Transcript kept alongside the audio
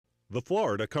The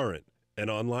Florida Current, an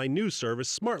online news service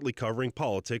smartly covering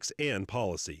politics and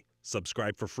policy.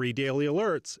 Subscribe for free daily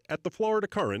alerts at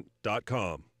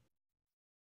thefloridacurrent.com.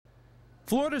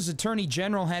 Florida's Attorney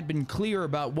General had been clear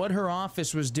about what her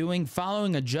office was doing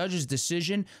following a judge's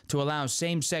decision to allow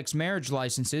same-sex marriage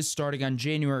licenses starting on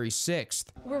January 6th.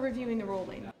 We're reviewing the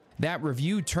ruling. That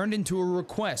review turned into a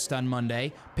request on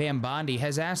Monday. Pam Bondi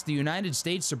has asked the United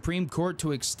States Supreme Court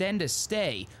to extend a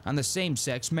stay on the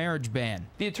same-sex marriage ban.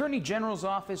 The Attorney General's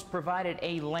office provided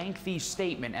a lengthy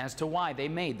statement as to why they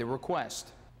made the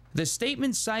request. The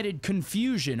statement cited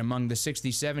confusion among the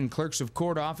 67 clerks of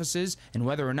court offices and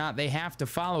whether or not they have to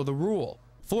follow the rule.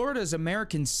 Florida's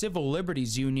American Civil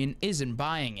Liberties Union isn't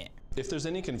buying it. If there's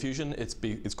any confusion, it's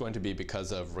going to be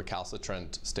because of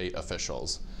recalcitrant state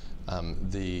officials.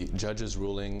 The judge's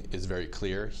ruling is very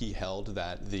clear. He held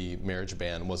that the marriage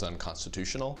ban was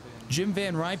unconstitutional. Jim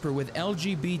Van Riper with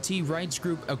LGBT rights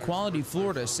group Equality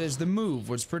Florida says the move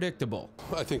was predictable.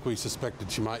 I think we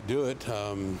suspected she might do it.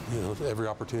 Every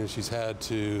opportunity she's had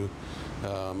to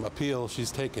appeal,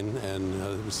 she's taken,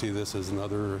 and we see this as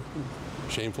another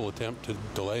shameful attempt to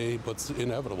delay what's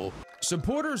inevitable.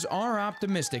 Supporters are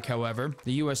optimistic, however.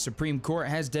 The U.S. Supreme Court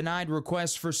has denied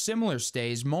requests for similar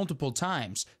stays multiple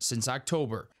times since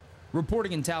October.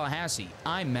 Reporting in Tallahassee,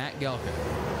 I'm Matt Gelka.